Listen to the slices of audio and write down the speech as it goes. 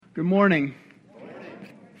Good morning.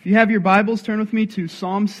 If you have your Bibles, turn with me to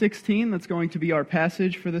Psalm 16. That's going to be our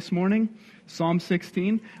passage for this morning. Psalm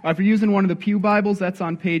 16. If you're using one of the Pew Bibles, that's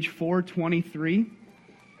on page 423.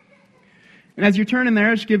 And as you're turning there,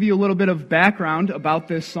 I'll just give you a little bit of background about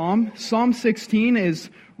this psalm. Psalm 16 is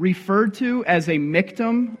referred to as a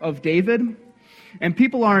miktam of David. And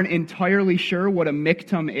people aren't entirely sure what a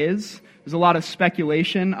miktam is. There's a lot of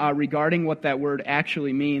speculation regarding what that word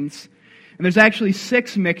actually means. And there's actually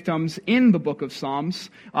 6 miktams in the book of Psalms,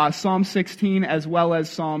 Psalm 16 as well as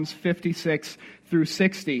Psalms 56 through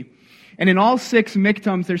 60. And in all 6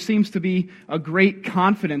 miktams, there seems to be a great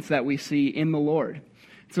confidence that we see in the Lord.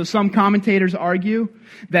 So some commentators argue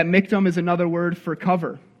that miktam is another word for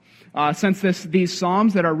cover. Since these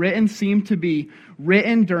psalms that are written seem to be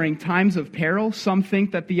written during times of peril, some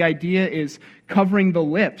think that the idea is covering the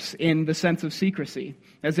lips in the sense of secrecy,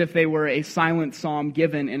 as if they were a silent psalm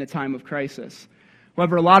given in a time of crisis.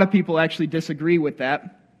 However, a lot of people actually disagree with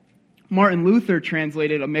that. Martin Luther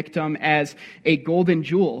translated a miktam as a golden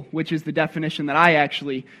jewel, which is the definition that I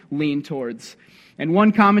actually lean towards. And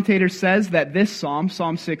one commentator says that this psalm,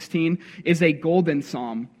 Psalm 16, is a golden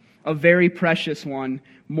psalm, a very precious one,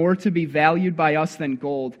 more to be valued by us than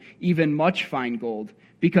gold, even much fine gold,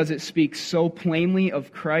 because it speaks so plainly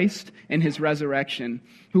of Christ and His resurrection,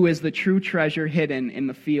 who is the true treasure hidden in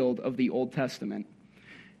the field of the Old Testament.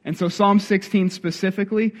 And so Psalm 16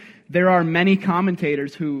 specifically, there are many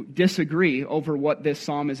commentators who disagree over what this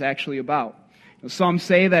psalm is actually about. Some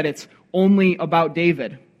say that it's only about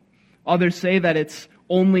David. Others say that it's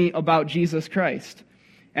only about Jesus Christ.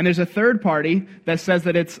 And there's a third party that says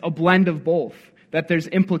that it's a blend of both, that there's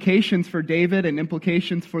implications for David and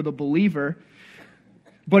implications for the believer,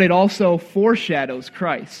 but it also foreshadows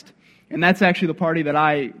Christ. And that's actually the party that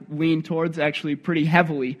I lean towards, actually pretty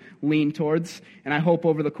heavily lean towards. And I hope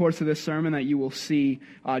over the course of this sermon that you will see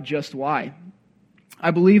just why.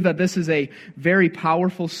 I believe that this is a very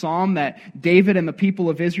powerful psalm that David and the people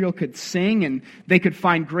of Israel could sing, and they could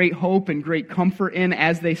find great hope and great comfort in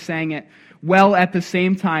as they sang it, while at the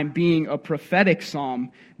same time being a prophetic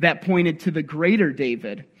psalm that pointed to the greater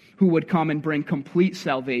David, who would come and bring complete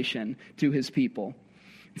salvation to his people.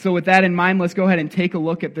 So with that in mind, let's go ahead and take a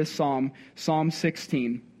look at this psalm, Psalm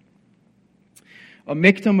 16. A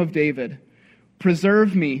miktam of David.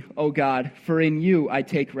 Preserve me, O God, for in you I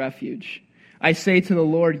take refuge. I say to the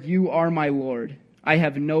Lord, you are my Lord. I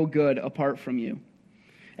have no good apart from you.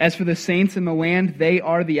 As for the saints in the land, they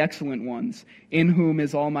are the excellent ones, in whom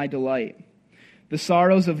is all my delight. The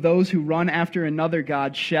sorrows of those who run after another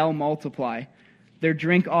god shall multiply. Their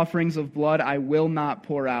drink offerings of blood I will not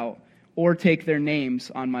pour out, or take their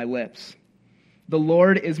names on my lips. The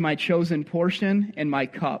Lord is my chosen portion and my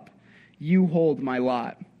cup. You hold my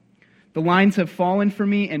lot. The lines have fallen for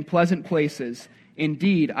me in pleasant places.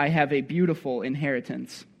 Indeed, I have a beautiful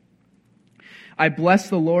inheritance. I bless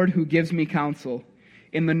the Lord who gives me counsel.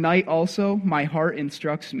 In the night also my heart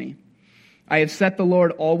instructs me. I have set the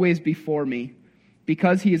Lord always before me.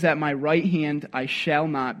 Because he is at my right hand, I shall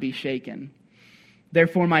not be shaken.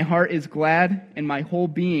 Therefore my heart is glad, and my whole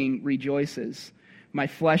being rejoices. My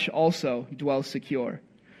flesh also dwells secure.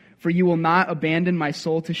 For you will not abandon my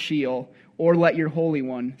soul to Sheol, or let your Holy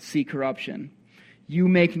One see corruption. You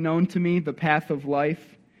make known to me the path of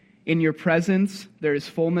life. In your presence there is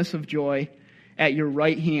fullness of joy. At your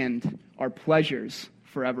right hand are pleasures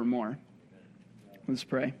forevermore. Let's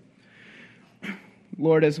pray.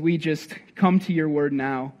 Lord, as we just come to your word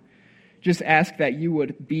now, just ask that you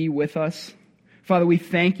would be with us. Father, we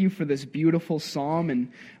thank you for this beautiful psalm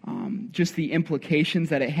and just the implications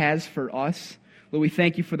that it has for us. Lord, we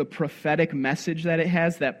thank you for the prophetic message that it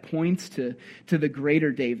has that points to the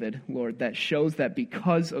greater David, Lord, that shows that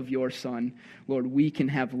because of your Son, Lord, we can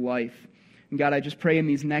have life. And God, I just pray in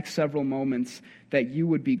these next several moments that you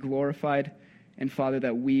would be glorified, and Father,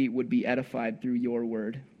 that we would be edified through your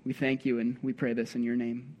word. We thank you, and we pray this in your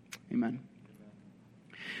name. Amen.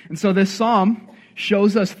 And so this psalm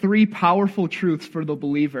shows us 3 powerful truths for the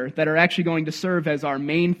believer that are actually going to serve as our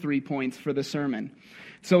main 3 points for the sermon.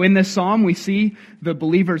 So in this psalm, we see the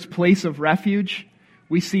believer's place of refuge,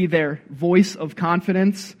 we see their voice of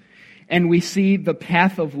confidence, and we see the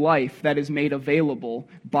path of life that is made available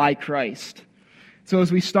by Christ. So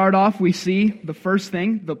as we start off, we see the first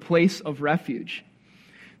thing, the place of refuge.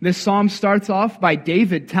 This psalm starts off by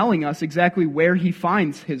David telling us exactly where he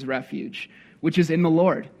finds his refuge, which is in the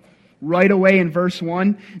Lord. Right away in verse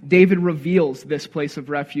 1, David reveals this place of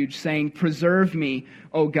refuge, saying, "Preserve me,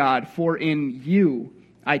 O God, for in you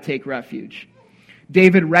I take refuge."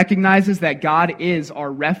 David recognizes that God is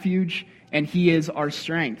our refuge and he is our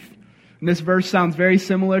strength. And this verse sounds very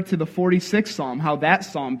similar to the 46th Psalm, how that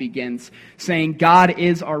psalm begins, saying, God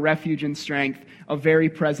is our refuge and strength, a very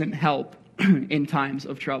present help in times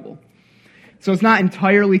of trouble. So it's not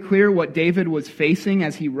entirely clear what David was facing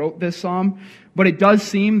as he wrote this psalm, but it does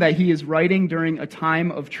seem that he is writing during a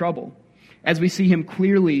time of trouble, as we see him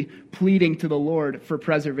clearly pleading to the Lord for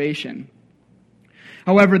preservation.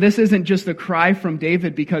 However, this isn't just a cry from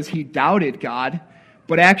David because he doubted God,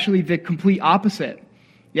 but actually the complete opposite.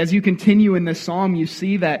 As you continue in this psalm, you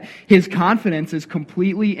see that his confidence is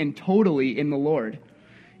completely and totally in the Lord.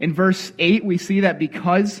 In verse 8, we see that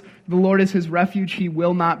because the Lord is his refuge, he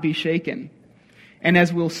will not be shaken. And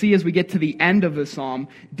as we'll see as we get to the end of the psalm,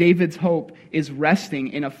 David's hope is resting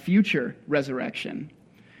in a future resurrection.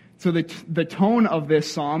 So the tone of this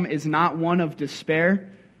psalm is not one of despair,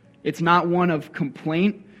 it's not one of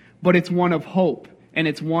complaint, but it's one of hope, and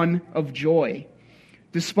it's one of joy.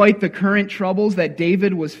 Despite the current troubles that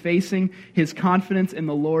David was facing, his confidence in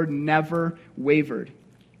the Lord never wavered.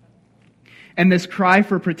 And this cry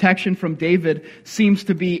for protection from David seems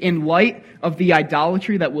to be in light of the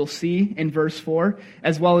idolatry that we'll see in verse 4,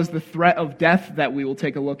 as well as the threat of death that we will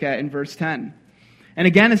take a look at in verse 10. And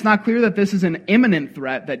again, it's not clear that this is an imminent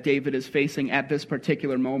threat that David is facing at this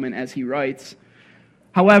particular moment as he writes.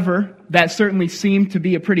 However, that certainly seemed to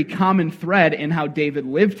be a pretty common thread in how David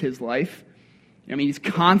lived his life. I mean, he's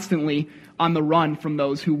constantly on the run from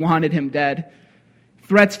those who wanted him dead.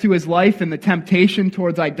 Threats to his life and the temptation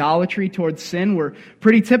towards idolatry, towards sin, were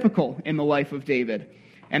pretty typical in the life of David.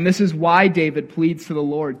 And this is why David pleads to the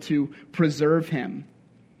Lord to preserve him.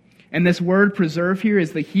 And this word preserve here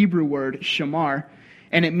is the Hebrew word shamar,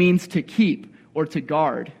 and it means to keep or to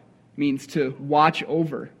guard. It means to watch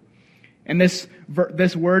over. And this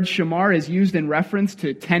word shamar is used in reference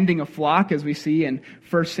to tending a flock, as we see in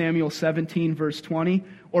 1 Samuel 17, verse 20,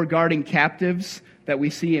 or guarding captives that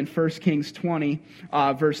we see in 1 Kings 20,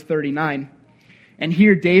 verse 39. And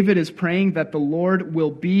here David is praying that the Lord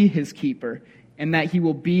will be his keeper and that he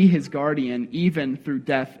will be his guardian even through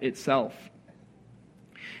death itself.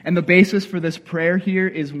 And the basis for this prayer here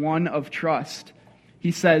is one of trust.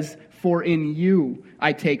 He says, "For in you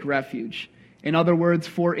I take refuge." In other words,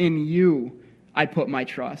 for in you I put my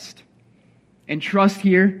trust. And trust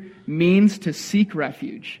here means to seek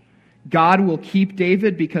refuge. God will keep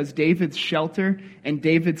David because David's shelter and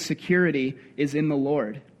David's security is in the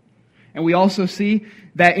Lord. And we also see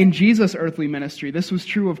that in Jesus' earthly ministry, this was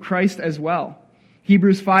true of Christ as well.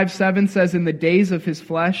 Hebrews 5:7 says, "In the days of his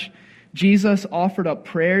flesh, Jesus offered up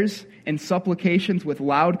prayers and supplications with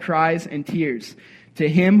loud cries and tears to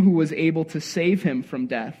him who was able to save him from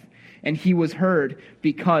death. And he was heard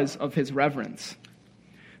because of his reverence."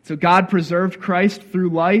 So God preserved Christ through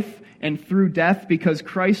life and through death because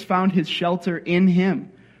Christ found his shelter in him.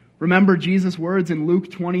 Remember Jesus' words in Luke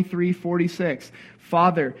 23:46,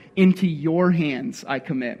 "Father, into your hands I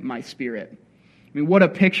commit my spirit." I mean, what a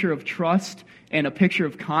picture of trust and a picture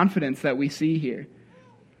of confidence that we see here.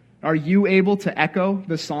 Are you able to echo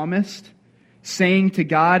the psalmist, saying to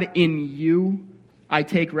God, "In you I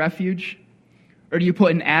take refuge"? Or do you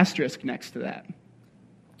put an asterisk next to that?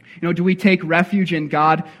 Do we take refuge in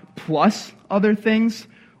God plus other things?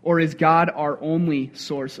 Or is God our only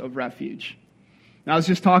source of refuge? Now, I was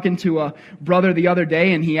just talking to a brother the other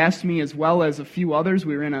day, and he asked me, as well as a few others,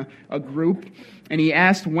 we were in a group, and he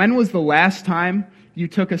asked, when was the last time you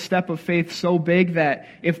took a step of faith so big that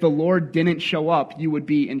if the Lord didn't show up, you would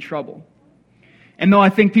be in trouble? And though I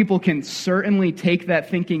think people can certainly take that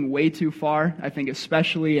thinking way too far, I think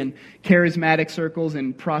especially in charismatic circles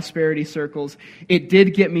and prosperity circles, it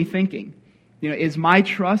did get me thinking, is my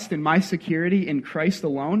trust and my security in Christ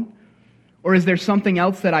alone? Or is there something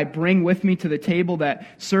else that I bring with me to the table that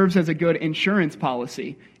serves as a good insurance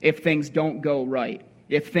policy if things don't go right,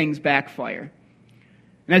 if things backfire?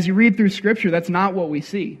 And as you read through Scripture, that's not what we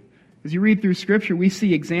see. As you read through Scripture, we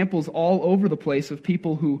see examples all over the place of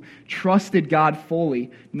people who trusted God fully,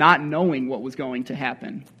 not knowing what was going to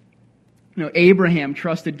happen. Abraham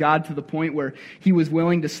trusted God to the point where he was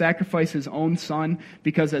willing to sacrifice his own son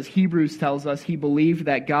because, as Hebrews tells us, he believed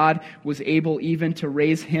that God was able even to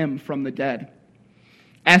raise him from the dead.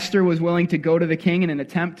 Esther was willing to go to the king in an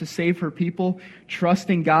attempt to save her people,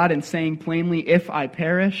 trusting God and saying plainly, "If I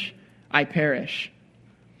perish, I perish."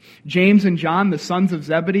 James and John, the sons of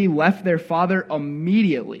Zebedee, left their father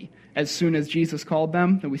immediately as soon as Jesus called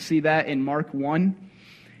them. And we see that in Mark 1.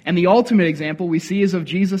 And the ultimate example we see is of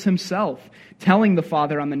Jesus himself, telling the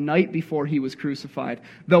Father on the night before he was crucified.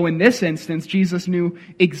 Though in this instance, Jesus knew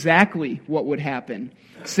exactly what would happen,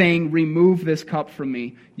 saying, "Remove this cup from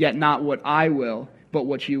me, yet not what I will, but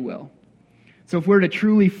what you will." So if we're to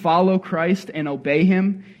truly follow Christ and obey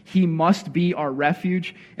him, he must be our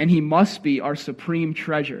refuge, and he must be our supreme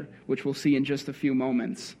treasure, which we'll see in just a few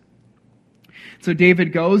moments. So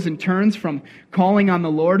David goes and turns from calling on the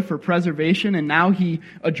Lord for preservation, and now he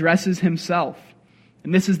addresses himself.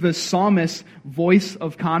 And this is the psalmist's voice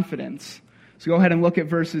of confidence. So go ahead and look at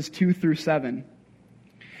verses 2 through 7.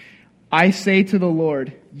 I say to the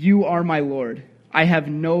Lord, you are my Lord. I have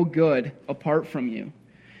no good apart from you.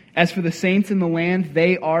 As for the saints in the land,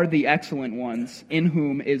 they are the excellent ones, in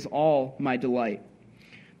whom is all my delight.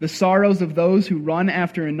 The sorrows of those who run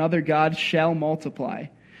after another god shall multiply.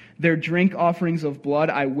 Their drink offerings of blood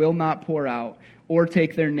I will not pour out, or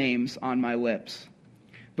take their names on my lips.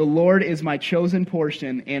 The Lord is my chosen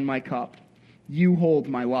portion and my cup. You hold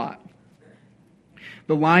my lot.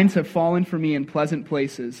 The lines have fallen for me in pleasant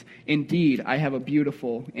places. Indeed, I have a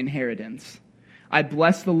beautiful inheritance. I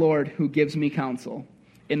bless the Lord who gives me counsel.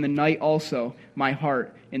 In the night also, my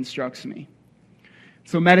heart instructs me.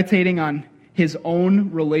 So meditating on his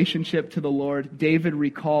own relationship to the Lord, David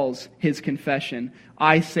recalls his confession,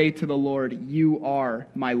 I say to the Lord, you are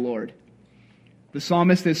my Lord. The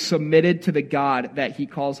psalmist is submitted to the God that he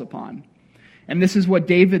calls upon. And this is what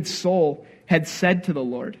David's soul had said to the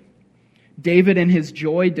Lord. David in his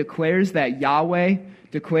joy declares that Yahweh,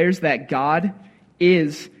 declares that God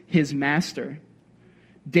is his master.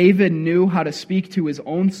 David knew how to speak to his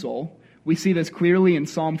own soul. We see this clearly in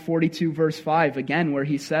Psalm 42, verse 5, again, where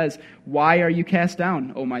he says, why are you cast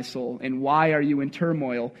down, O my soul, and why are you in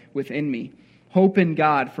turmoil within me? Hope in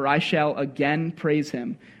God, for I shall again praise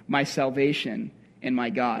him, my salvation and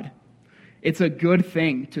my God. It's a good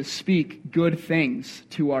thing to speak good things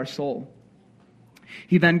to our soul.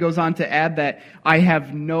 He then goes on to add that I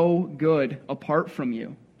have no good apart from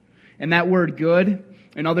you. And that word good,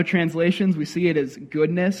 in other translations, we see it as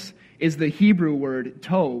goodness, is the Hebrew word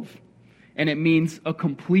tov, and it means a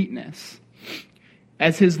completeness.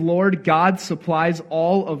 As his Lord, God supplies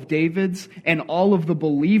all of David's and all of the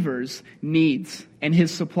believers' needs, and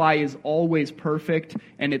his supply is always perfect,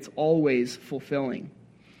 and it's always fulfilling.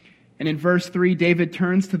 And in verse 3, David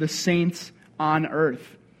turns to the saints on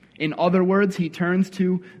earth. In other words, he turns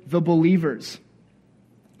to the believers.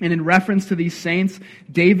 And in reference to these saints,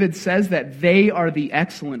 David says that they are the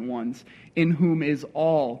excellent ones, in whom is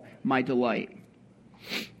all my delight.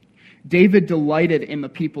 David delighted in the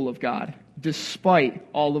people of God, despite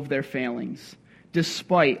all of their failings,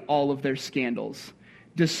 despite all of their scandals,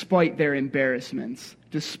 despite their embarrassments,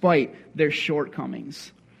 despite their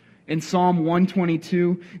shortcomings. In Psalm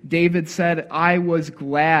 122, David said, I was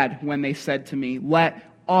glad when they said to me, let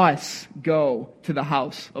us go to the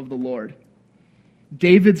house of the Lord.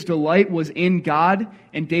 David's delight was in God,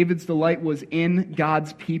 and David's delight was in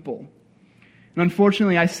God's people. And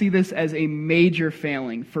unfortunately, I see this as a major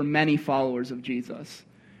failing for many followers of Jesus.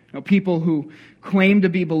 People who claim to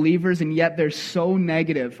be believers, and yet they're so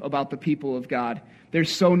negative about the people of God. They're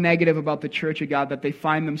so negative about the church of God that they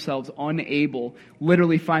find themselves unable,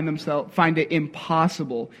 literally find it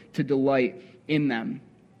impossible to delight in them.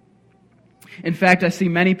 In fact, I see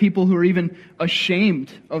many people who are even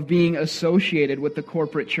ashamed of being associated with the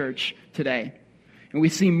corporate church today. And we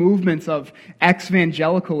see movements of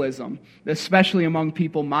ex-evangelicalism, especially among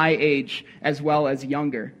people my age as well as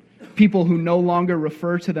younger. People who no longer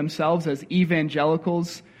refer to themselves as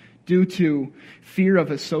evangelicals due to fear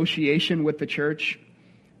of association with the church.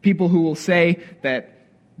 People who will say that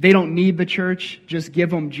they don't need the church, just give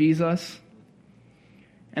them Jesus.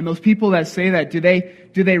 And those people that say that, do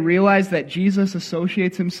they realize that Jesus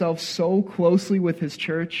associates himself so closely with his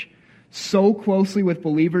church, so closely with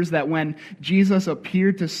believers, that when Jesus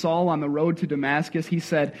appeared to Saul on the road to Damascus, he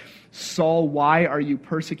said, Saul, why are you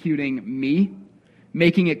persecuting me?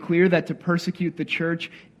 Making it clear that to persecute the church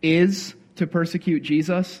is to persecute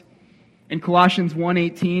Jesus. In Colossians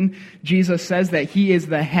 1:18, Jesus says that he is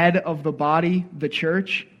the head of the body, the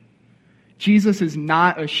church. Jesus is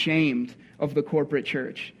not ashamed of the corporate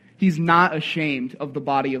church. He's not ashamed of the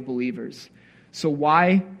body of believers. So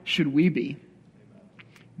why should we be?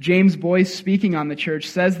 James Boyce, speaking on the church,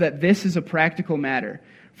 says that this is a practical matter,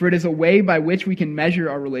 for it is a way by which we can measure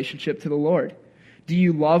our relationship to the Lord. Do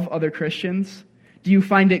you love other Christians? Do you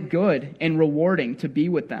find it good and rewarding to be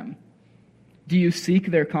with them? Do you seek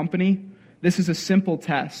their company? This is a simple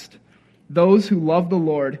test. Those who love the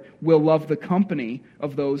Lord will love the company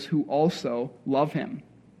of those who also love him.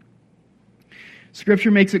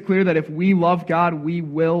 Scripture makes it clear that if we love God, we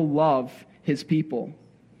will love his people.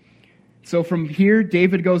 So from here,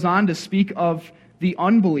 David goes on to speak of the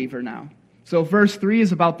unbeliever now. So verse 3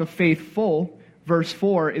 is about the faithful. Verse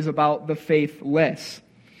 4 is about the faithless.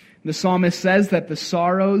 The psalmist says that the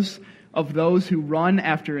sorrows of those who run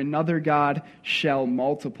after another god shall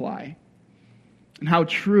multiply. And how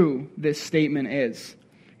true this statement is.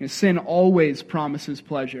 Sin always promises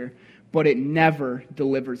pleasure, but it never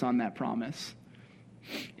delivers on that promise.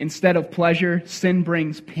 Instead of pleasure, sin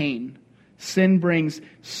brings pain. Sin brings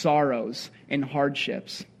sorrows and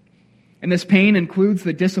hardships. And this pain includes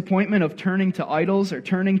the disappointment of turning to idols or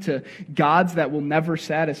turning to gods that will never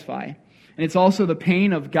satisfy. And it's also the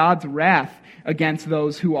pain of God's wrath against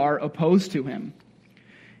those who are opposed to him.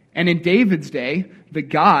 And in David's day, the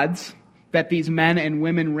gods that these men and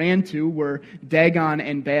women ran to were Dagon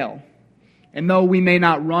and Baal. And though we may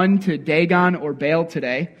not run to Dagon or Baal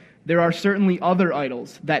today, there are certainly other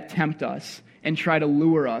idols that tempt us and try to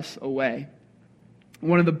lure us away.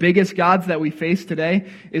 One of the biggest gods that we face today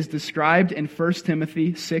is described in 1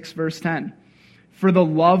 Timothy 6, verse 10. For the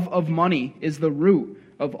love of money is the root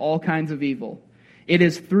of all kinds of evil. It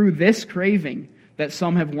is through this craving that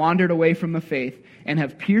some have wandered away from the faith and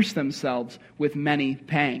have pierced themselves with many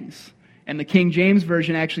pangs. And the King James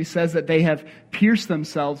Version actually says that they have pierced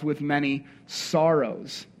themselves with many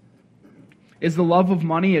sorrows. Is the love of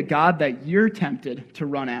money a god that you're tempted to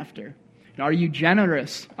run after? And are you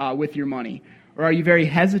generous with your money? Or are you very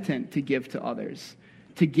hesitant to give to others,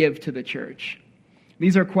 to give to the church?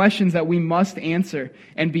 These are questions that we must answer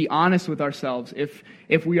and be honest with ourselves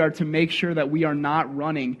if we are to make sure that we are not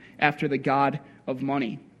running after the god of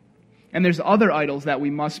money. And there's other idols that we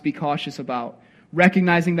must be cautious about,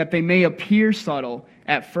 recognizing that they may appear subtle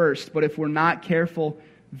at first, but if we're not careful,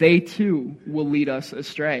 they too will lead us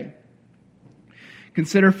astray.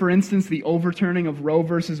 Consider, for instance, the overturning of Roe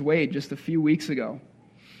versus Wade just a few weeks ago.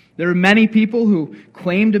 There are many people who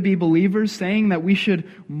claim to be believers saying that we should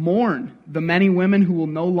mourn the many women who will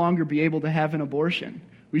no longer be able to have an abortion.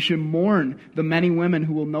 We should mourn the many women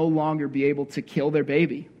who will no longer be able to kill their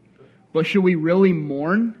baby. But should we really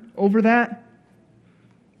mourn over that?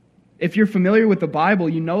 If you're familiar with the Bible,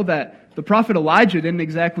 you know that the prophet Elijah didn't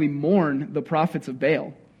exactly mourn the prophets of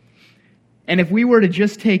Baal. And if we were to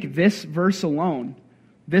just take this verse alone,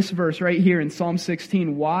 this verse right here in Psalm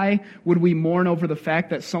 16, why would we mourn over the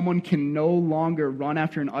fact that someone can no longer run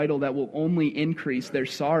after an idol that will only increase their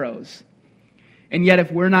sorrows? And yet,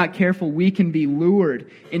 if we're not careful, we can be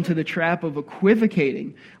lured into the trap of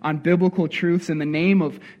equivocating on biblical truths in the name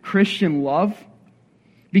of Christian love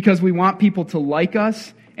because we want people to like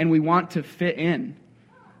us and we want to fit in.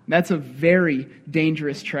 That's a very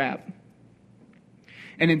dangerous trap.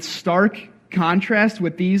 And in stark contrast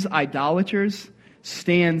with these idolaters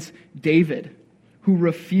stands David, who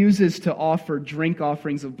refuses to offer drink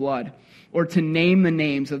offerings of blood or to name the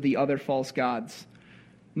names of the other false gods.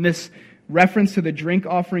 And this reference to the drink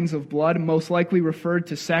offerings of blood most likely referred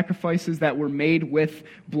to sacrifices that were made with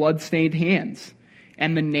blood-stained hands.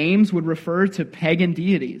 And the names would refer to pagan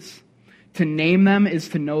deities. To name them is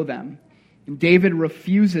to know them. And David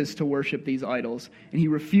refuses to worship these idols, and he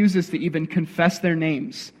refuses to even confess their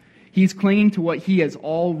names. He's clinging to what he has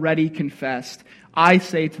already confessed. I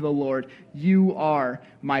say to the Lord, you are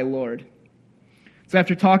my Lord. So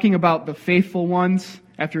after talking about the faithful ones,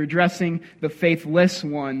 after addressing the faithless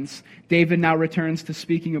ones, David now returns to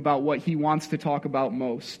speaking about what he wants to talk about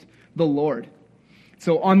most, the Lord.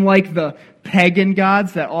 So unlike the pagan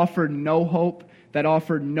gods that offered no hope, that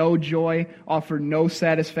offered no joy, offered no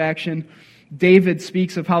satisfaction, David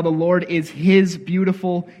speaks of how the Lord is his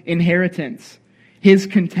beautiful inheritance, his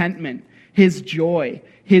contentment, his joy,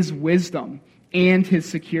 his wisdom, and his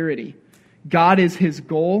security. God is his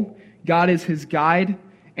goal, God is his guide,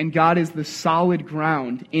 and God is the solid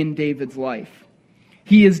ground in David's life.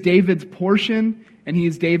 He is David's portion, and he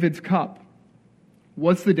is David's cup.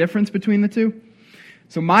 What's the difference between the two?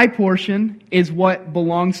 So my portion is what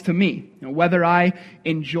belongs to me. Whether I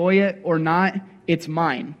enjoy it or not, it's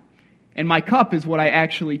mine. And my cup is what I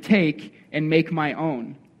actually take and make my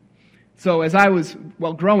own. So as I was,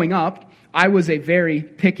 growing up, I was a very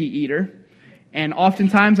picky eater. And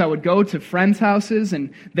oftentimes I would go to friends' houses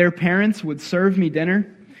and their parents would serve me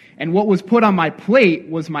dinner. And what was put on my plate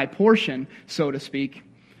was my portion, so to speak.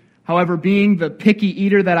 However, being the picky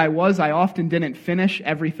eater that I was, I often didn't finish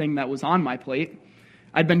everything that was on my plate.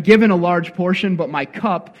 I'd been given a large portion, but my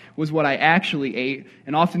cup was what I actually ate.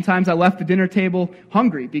 And oftentimes I left the dinner table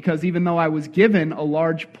hungry because even though I was given a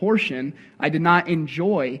large portion, I did not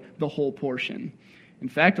enjoy the whole portion. In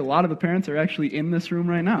fact, a lot of the parents are actually in this room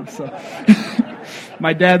right now. So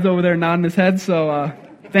my dad's over there nodding his head, so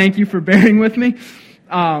thank you for bearing with me.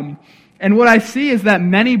 And what I see is that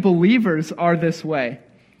many believers are this way.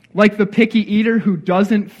 Like the picky eater who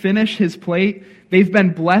doesn't finish his plate, they've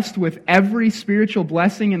been blessed with every spiritual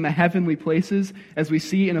blessing in the heavenly places, as we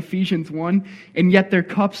see in Ephesians 1, and yet their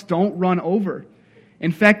cups don't run over.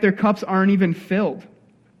 In fact, their cups aren't even filled.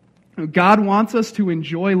 God wants us to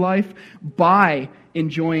enjoy life by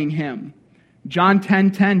enjoying Him. John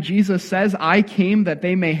 10:10, Jesus says, "I came that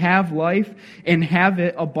they may have life and have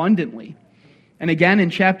it abundantly." And again in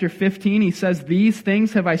chapter 15, He says, "These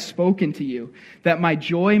things have I spoken to you, that my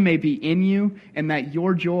joy may be in you and that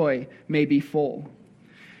your joy may be full."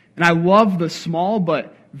 And I love the small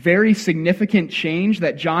but very significant change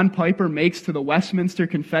that John Piper makes to the Westminster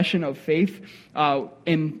Confession of Faith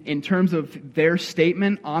in terms of their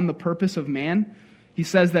statement on the purpose of man. He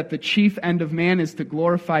says that the chief end of man is to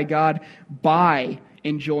glorify God by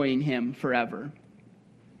enjoying Him forever.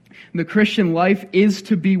 The Christian life is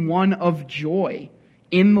to be one of joy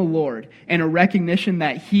in the Lord and a recognition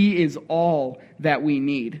that He is all that we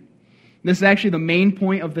need. This is actually the main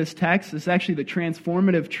point of this text. This is actually the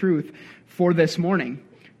transformative truth for this morning.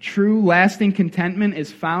 True, lasting contentment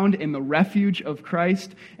is found in the refuge of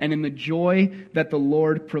Christ and in the joy that the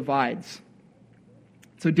Lord provides.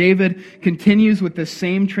 So David continues with the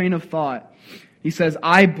same train of thought. He says,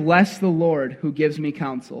 "I bless the Lord who gives me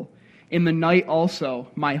counsel. In the night also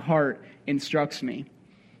my heart instructs me."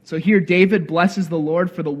 So here David blesses the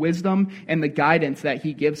Lord for the wisdom and the guidance that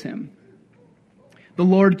He gives him. The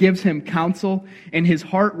Lord gives him counsel, and his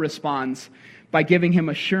heart responds by giving him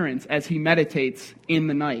assurance as he meditates in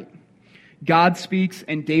the night. God speaks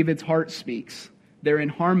and David's heart speaks. They're in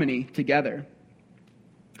harmony together.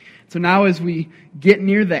 So now as we get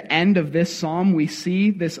near the end of this psalm, we see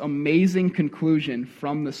this amazing conclusion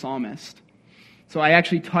from the psalmist. So I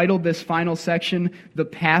actually titled this final section, "The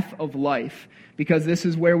Path of Life," because this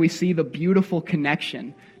is where we see the beautiful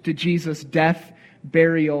connection to Jesus' death,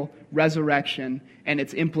 burial, resurrection, and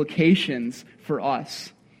its implications for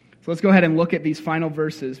us. So let's go ahead and look at these final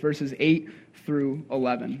verses 8 through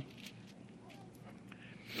 11.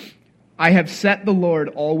 "I have set the Lord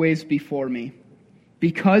always before me.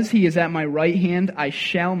 Because He is at my right hand, I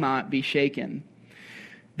shall not be shaken.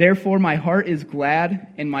 Therefore my heart is glad,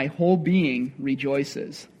 and my whole being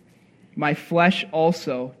rejoices. My flesh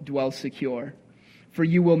also dwells secure. For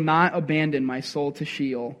you will not abandon my soul to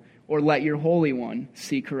Sheol, or let your Holy One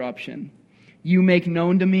see corruption. You make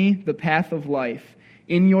known to me the path of life.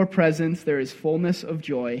 In your presence there is fullness of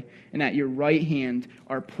joy, and at your right hand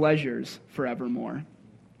are pleasures forevermore."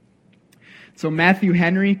 So Matthew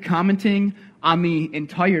Henry, commenting on the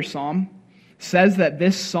entire psalm, says that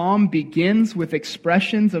this psalm begins with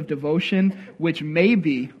expressions of devotion which may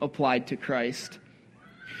be applied to Christ,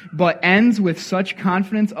 but ends with such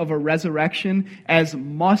confidence of a resurrection as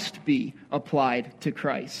must be applied to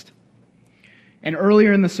Christ. And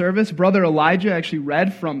earlier in the service, Brother Elijah actually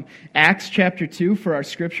read from Acts chapter 2 for our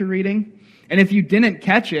scripture reading. And if you didn't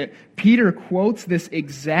catch it, Peter quotes this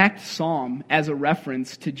exact psalm as a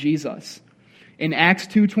reference to Jesus. In Acts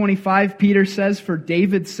 2:25, Peter says, "For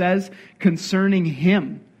David says concerning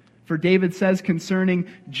Him." For David says concerning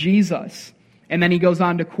Jesus. And then he goes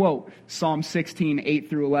on to quote Psalm 16, 8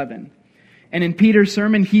 through 11. And in Peter's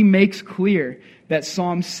sermon, he makes clear that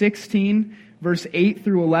Psalm 16, verse 8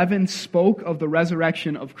 through 11, spoke of the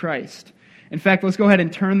resurrection of Christ. In fact, let's go ahead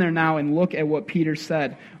and turn there now and look at what Peter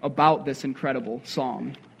said about this incredible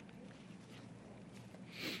psalm.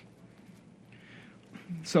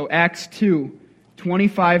 So Acts 2,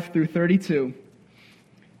 25 through 32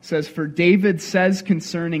 says, "For David says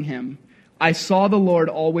concerning Him, I saw the Lord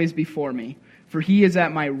always before me, for He is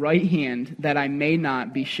at my right hand, that I may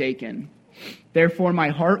not be shaken. Therefore my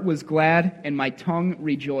heart was glad, and my tongue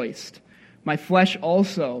rejoiced. My flesh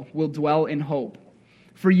also will dwell in hope.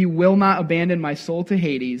 For you will not abandon my soul to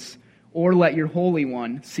Hades, or let your Holy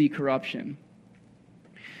One see corruption.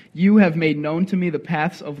 You have made known to me the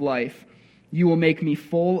paths of life. You will make me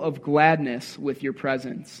full of gladness with your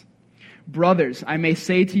presence. Brothers, I may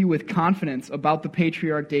say to you with confidence about the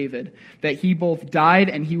patriarch David, that he both died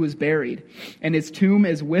and he was buried, and his tomb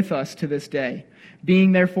is with us to this day.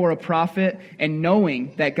 Being therefore a prophet, and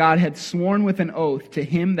knowing that God had sworn with an oath to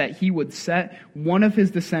him that he would set one of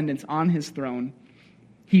his descendants on his throne,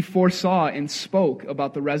 he foresaw and spoke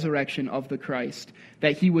about the resurrection of the Christ,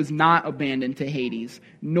 that he was not abandoned to Hades,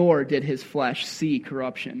 nor did his flesh see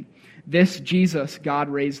corruption. This Jesus God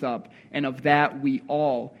raised up, and of that we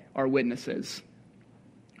all are witnesses."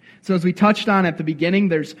 So as we touched on at the beginning,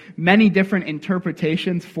 there's many different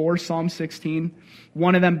interpretations for Psalm 16.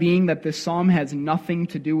 One of them being that this psalm has nothing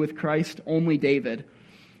to do with Christ, only David.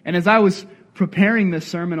 And as I was preparing this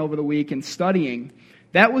sermon over the week and studying,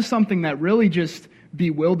 that was something that really just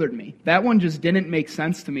bewildered me. That one just didn't make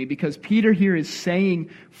sense to me, because Peter here is saying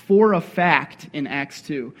for a fact in Acts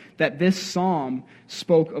 2 that this psalm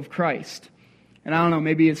spoke of Christ. And I don't know,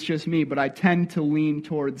 maybe it's just me, but I tend to lean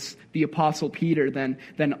towards the Apostle Peter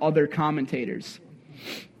than other commentators.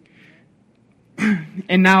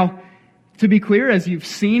 And now, to be clear, as you've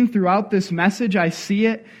seen throughout this message, I see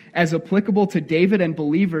it as applicable to David and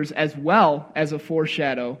believers as well as a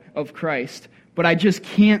foreshadow of Christ. But I just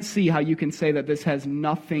can't see how you can say that this has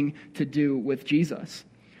nothing to do with Jesus.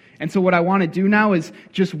 And so what I want to do now is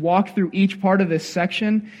just walk through each part of this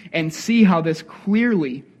section and see how this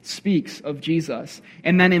clearly speaks of Jesus.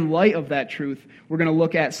 And then in light of that truth, we're going to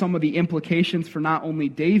look at some of the implications for not only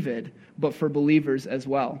David, but for believers as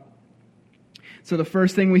well. So the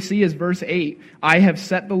first thing we see is verse 8. I have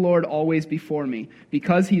set the Lord always before me.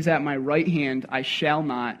 Because he's at my right hand, I shall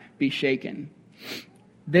not be shaken.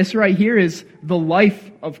 This right here is the life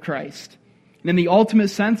of Christ. And in the ultimate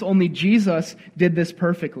sense, only Jesus did this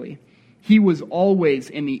perfectly. He was always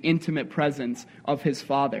in the intimate presence of his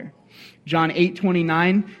Father. John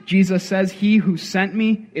 8:29, Jesus says, he who sent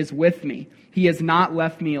me is with me. He has not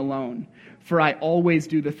left me alone, for I always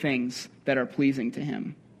do the things that are pleasing to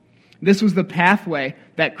him. This was the pathway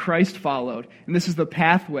that Christ followed, and this is the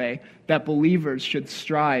pathway that believers should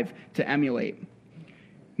strive to emulate. And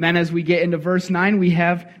then as we get into verse 9, we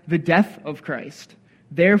have the death of Christ.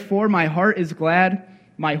 Therefore my heart is glad,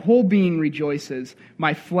 my whole being rejoices,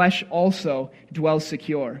 my flesh also dwells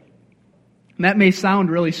secure. And that may sound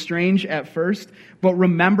really strange at first, but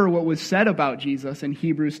remember what was said about Jesus in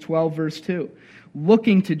Hebrews 12 verse 2.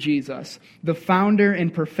 Looking to Jesus, the founder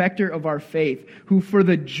and perfecter of our faith, who for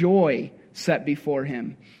the joy set before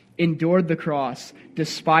him, endured the cross,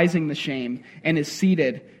 despising the shame, and is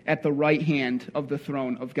seated at the right hand of the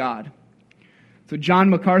throne of God. So John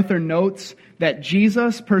MacArthur notes that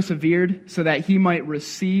Jesus persevered so that he might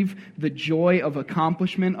receive the joy of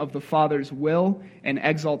accomplishment of the Father's will and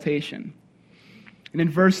exaltation. And in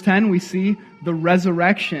verse 10, we see the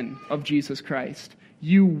resurrection of Jesus Christ.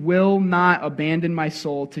 You will not abandon my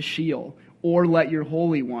soul to Sheol, or let your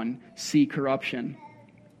Holy One see corruption.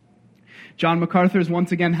 John MacArthur is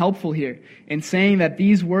once again helpful here in saying that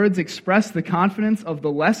these words express the confidence of the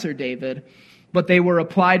lesser David, but they were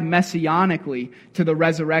applied messianically to the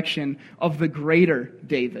resurrection of the greater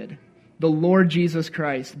David, the Lord Jesus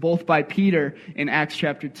Christ, both by Peter in Acts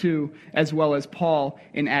chapter 2, as well as Paul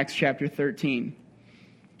in Acts chapter 13.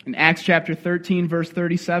 In Acts chapter 13, verse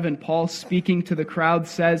 37, Paul, speaking to the crowd,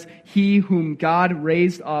 says, he whom God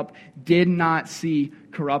raised up did not see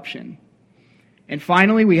corruption. And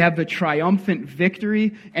finally, we have the triumphant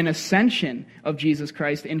victory and ascension of Jesus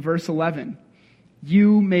Christ in verse 11.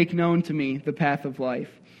 You make known to me the path of life.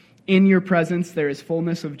 In your presence there is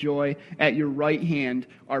fullness of joy. At your right hand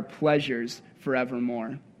are pleasures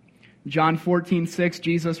forevermore. John 14:6,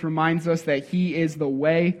 Jesus reminds us that he is the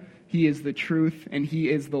way, he is the truth, and he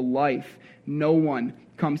is the life. No one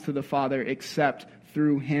comes to the Father except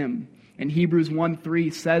through him. And Hebrews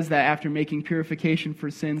 1:3 says that after making purification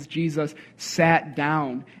for sins, Jesus sat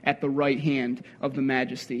down at the right hand of the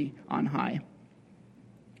Majesty on high.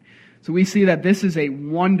 So we see that this is a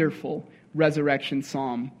wonderful resurrection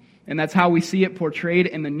psalm. And that's how we see it portrayed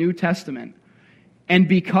in the New Testament. And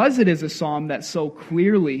because it is a psalm that so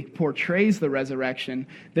clearly portrays the resurrection,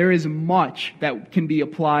 there is much that can be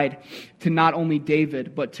applied to not only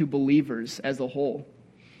David, but to believers as a whole.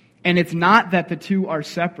 And it's not that the two are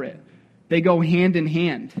separate. They go hand in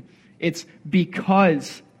hand. It's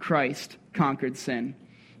because Christ conquered sin.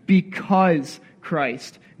 Because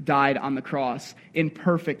Christ died on the cross in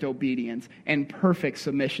perfect obedience and perfect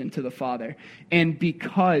submission to the Father. And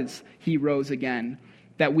because he rose again,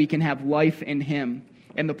 that we can have life in him.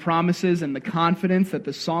 And the promises and the confidence that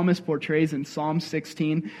the psalmist portrays in Psalm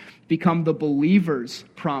 16 become the believer's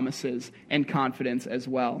promises and confidence as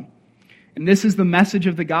well. And this is the message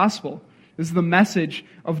of the gospel. This is the message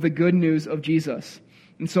of the good news of Jesus.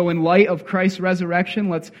 And so in light of Christ's resurrection,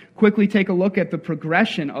 let's quickly take a look at the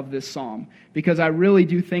progression of this psalm, because I really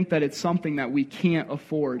do think that it's something that we can't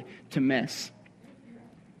afford to miss.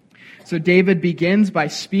 So David begins by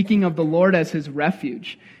speaking of the Lord as his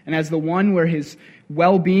refuge and as the one where his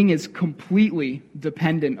well-being is completely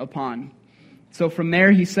dependent upon. So from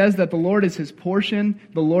there he says that the Lord is his portion,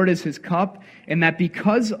 the Lord is his cup, and that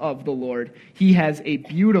because of the Lord, he has a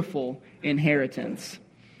beautiful inheritance.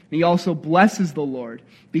 And he also blesses the Lord,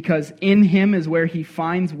 because in him is where he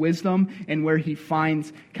finds wisdom and where he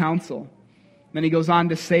finds counsel. Then he goes on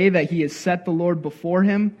to say that he has set the Lord before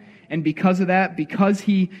him, and because of that, because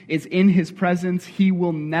he is in his presence, he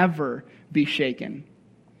will never be shaken.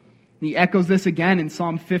 He echoes this again in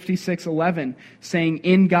Psalm 56:11, saying,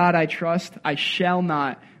 "In God I trust, I shall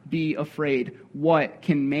not be afraid. What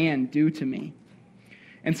can man do to me?"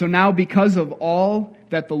 And so now, because of all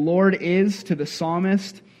that the Lord is to the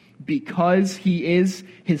psalmist, because he is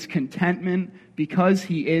his contentment, because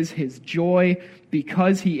he is his joy,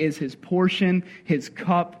 because he is his portion, his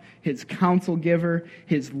cup, his counsel giver,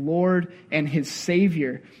 his Lord, and his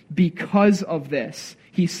Savior, because of this,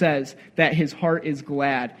 he says that his heart is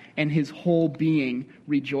glad and his whole being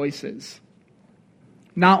rejoices.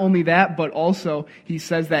 Not only that, but also he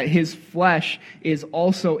says that his flesh is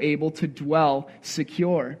also able to dwell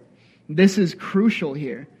secure. This is crucial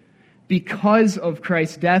here. Because of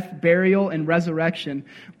Christ's death, burial, and resurrection,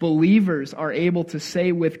 believers are able to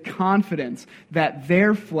say with confidence that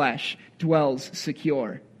their flesh dwells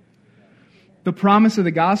secure. The promise of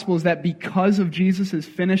the gospel is that because of Jesus'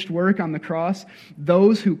 finished work on the cross,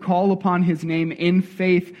 those who call upon his name in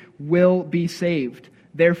faith will be saved.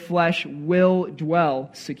 Their flesh will dwell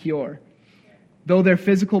secure. Though their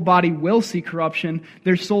physical body will see corruption,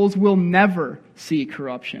 their souls will never see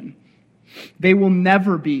corruption. They will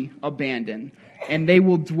never be abandoned, and they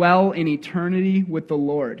will dwell in eternity with the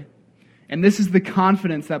Lord. And this is the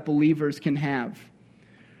confidence that believers can have.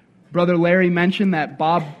 Brother Larry mentioned that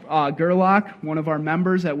Bob Gerlach, one of our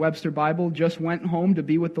members at Webster Bible, just went home to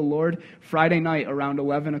be with the Lord Friday night around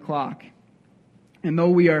 11 o'clock. And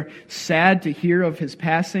though we are sad to hear of his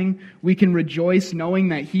passing, we can rejoice knowing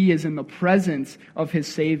that he is in the presence of his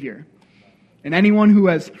Savior. And anyone who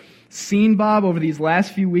has seen Bob over these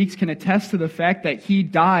last few weeks can attest to the fact that he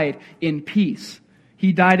died in peace.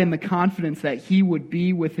 He died in the confidence that he would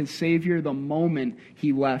be with his Savior the moment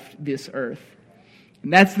he left this earth.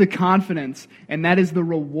 And that's the confidence, and that is the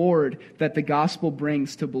reward that the gospel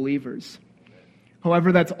brings to believers.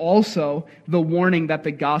 However, that's also the warning that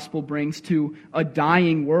the gospel brings to a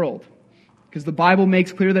dying world. Because the Bible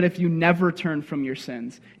makes clear that if you never turn from your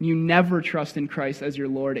sins, and you never trust in Christ as your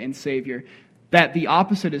Lord and Savior, that the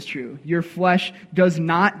opposite is true. Your flesh does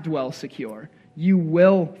not dwell secure. You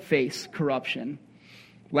will face corruption.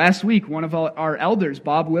 Last week, one of our elders,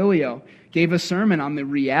 Bob Lilio, gave a sermon on the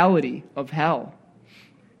reality of hell.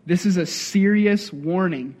 This is a serious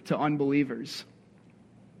warning to unbelievers.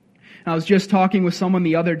 I was just talking with someone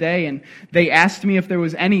the other day, and they asked me if there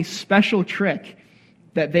was any special trick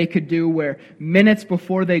that they could do where minutes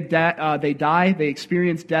before they die, they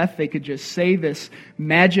experience death, they could just say this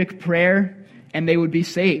magic prayer, and they would be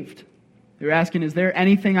saved. They were asking, is there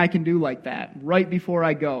anything I can do like that? Right before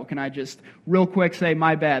I go, can I just real quick say,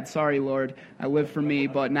 my bad, sorry, Lord, I lived for me,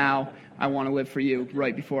 but now I want to live for you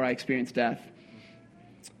right before I experience death.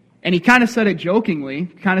 And he kind of said it jokingly,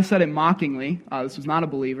 kind of said it mockingly. This was not a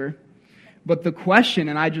believer. But the question,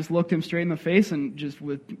 and I just looked him straight in the face, and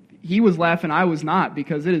he was laughing, I was not,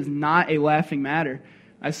 because it is not a laughing matter.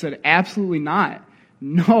 I said, absolutely not.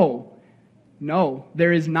 No,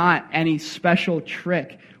 there is not any special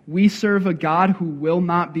trick. We serve a God who will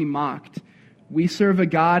not be mocked. We serve a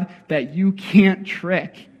God that you can't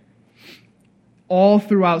trick. All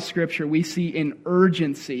throughout Scripture, we see an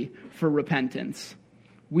urgency for repentance.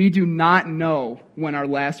 We do not know when our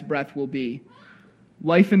last breath will be.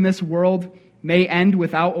 Life in this world may end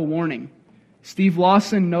without a warning. Steve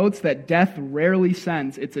Lawson notes that death rarely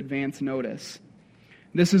sends its advance notice.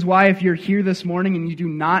 This is why if you're here this morning and you do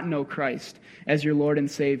not know Christ as your Lord and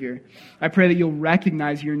Savior, I pray that you'll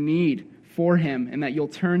recognize your need for Him and that you'll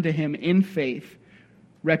turn to Him in faith,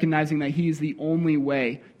 recognizing that He is the only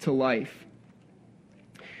way to life.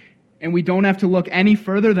 And we don't have to look any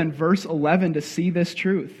further than verse 11 to see this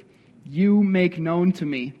truth. You make known to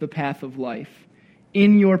me the path of life.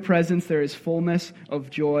 In your presence there is fullness of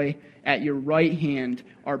joy. At your right hand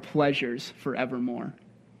are pleasures forevermore.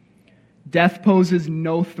 Death poses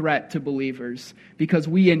no threat to believers because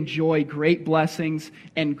we enjoy great blessings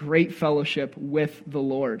and great fellowship with the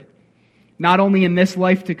Lord. Not only in this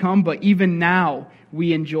life to come, but even now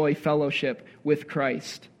we enjoy fellowship with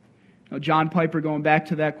Christ. Now, John Piper, going back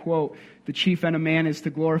to that quote, the chief end of man is to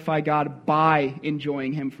glorify God by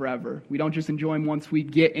enjoying Him forever. We don't just enjoy Him once we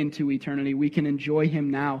get into eternity. We can enjoy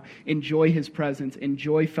Him now, enjoy His presence,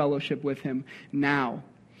 enjoy fellowship with Him now.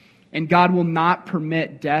 And God will not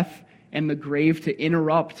permit death and the grave to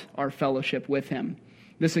interrupt our fellowship with Him.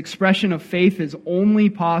 This expression of faith is only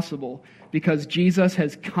possible because Jesus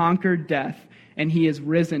has conquered death and He is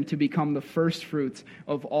risen to become the first fruits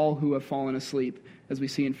of all who have fallen asleep, as we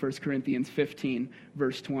see in 1 Corinthians 15,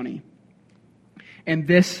 verse 20. And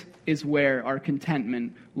this is where our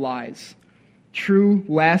contentment lies. True,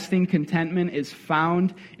 lasting contentment is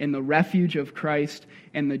found in the refuge of Christ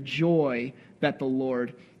and the joy that the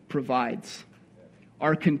Lord provides.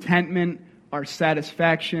 Our contentment, our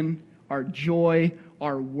satisfaction, our joy,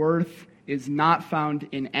 our worth is not found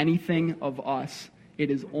in anything of us.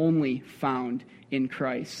 It is only found in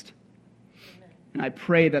Christ. And I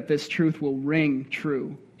pray that this truth will ring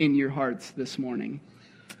true in your hearts this morning.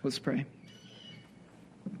 Let's pray.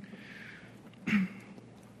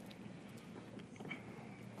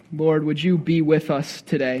 Lord, would you be with us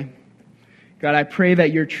today? God, I pray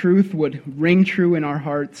that your truth would ring true in our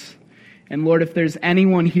hearts. And Lord, if there's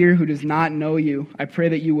anyone here who does not know you, I pray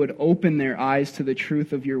that you would open their eyes to the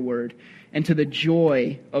truth of your word and to the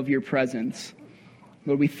joy of your presence.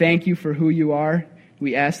 Lord, we thank you for who you are.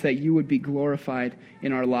 We ask that you would be glorified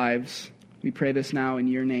in our lives. We pray this now in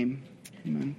your name. Amen.